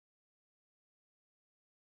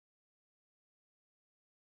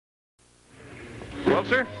Well,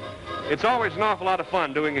 sir, it's always an awful lot of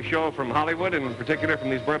fun doing a show from Hollywood, and in particular from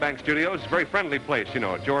these Burbank studios. It's a very friendly place, you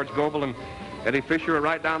know. George Gobel and Eddie Fisher are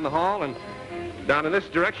right down the hall, and down in this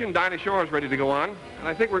direction, Dinah Shore is ready to go on. And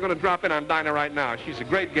I think we're going to drop in on Dinah right now. She's a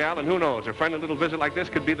great gal, and who knows, a friendly little visit like this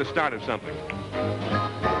could be the start of something.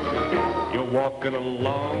 You're walking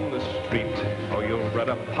along the street, or you're at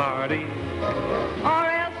a party, or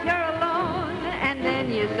else you're alone, and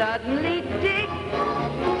then you suddenly dig.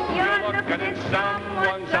 You're looking in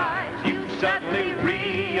someone's eyes, you suddenly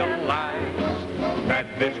realize that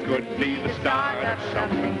this could be the start of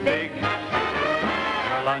something big.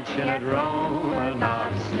 You're lunching at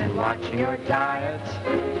Romanoff's and watching your diet,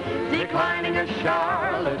 declining a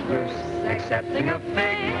Charlotte Russe, accepting a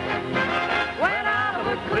fig. When out of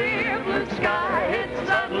a clear blue sky, it's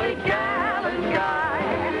suddenly gal and guy,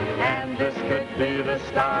 and this could be the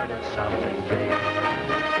start of something big.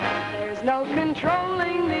 There's no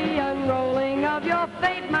controlling the unrolling of your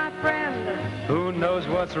fate, my friend. Who knows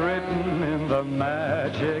what's written in the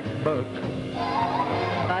magic book?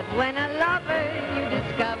 But when a lover you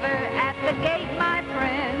discover at the gate, my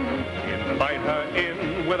friend, invite her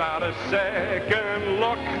in without a second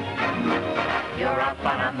look. You're up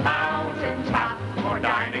on a mountain top, or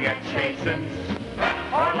dining at Chasen's,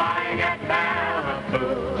 or lying at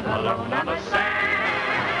Malibu, alone on the sand.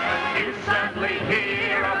 You suddenly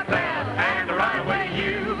hear a bell, and right away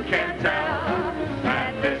you can tell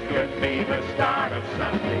that this could be the start of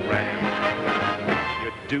something grand.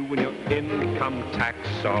 Doing your income tax,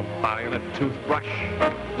 or buying a toothbrush,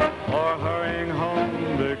 or hurrying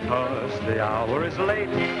home because the hour is late.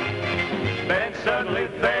 Then suddenly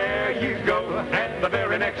there you go, and the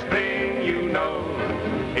very next thing you know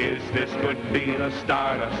is this could be the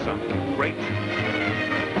start of something great.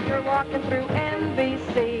 You're walking through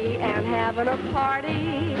NBC and having a party,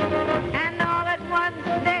 and all at once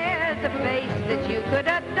there's a face that you could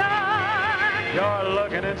adore. You're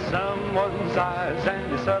looking in someone's eyes and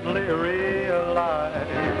you suddenly realize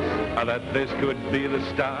that this could be the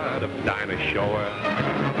start of Dinah Shore.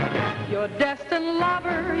 Your destined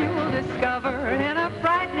lover you'll discover in a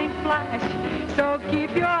frightening flash, so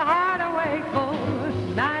keep your heart awake for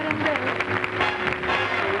night and day.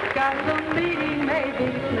 Because the meeting may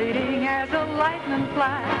be fleeting as a lightning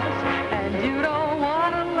flash, and you don't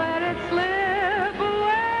want to let it slip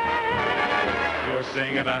away. You're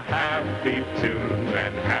singing a happy tune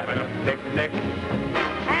and having a picnic,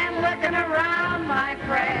 and looking around, my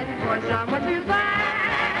friend, for someone to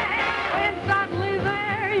thank, when suddenly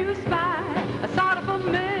there you spy a sort of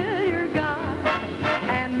familiar guy,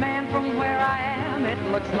 and man, from where I am, it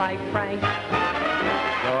looks like Frank.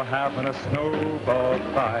 you're having a snowball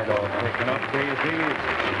fight, or picking up daisies,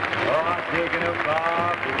 or taking a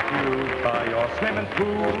barbecue by your swimming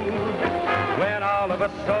pool, when all of a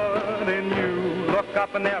sudden you look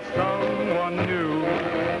up and there's someone new,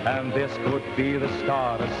 and this could be the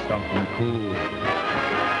start of something cool.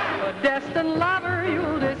 A destined lover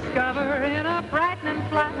you'll discover in a frightening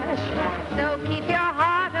flash, so keep your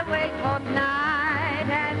heart awake for night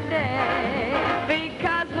and day,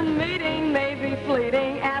 because the meeting may be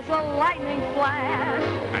fleeting as a lightning flash,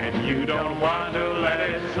 and you don't want to let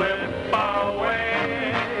it slip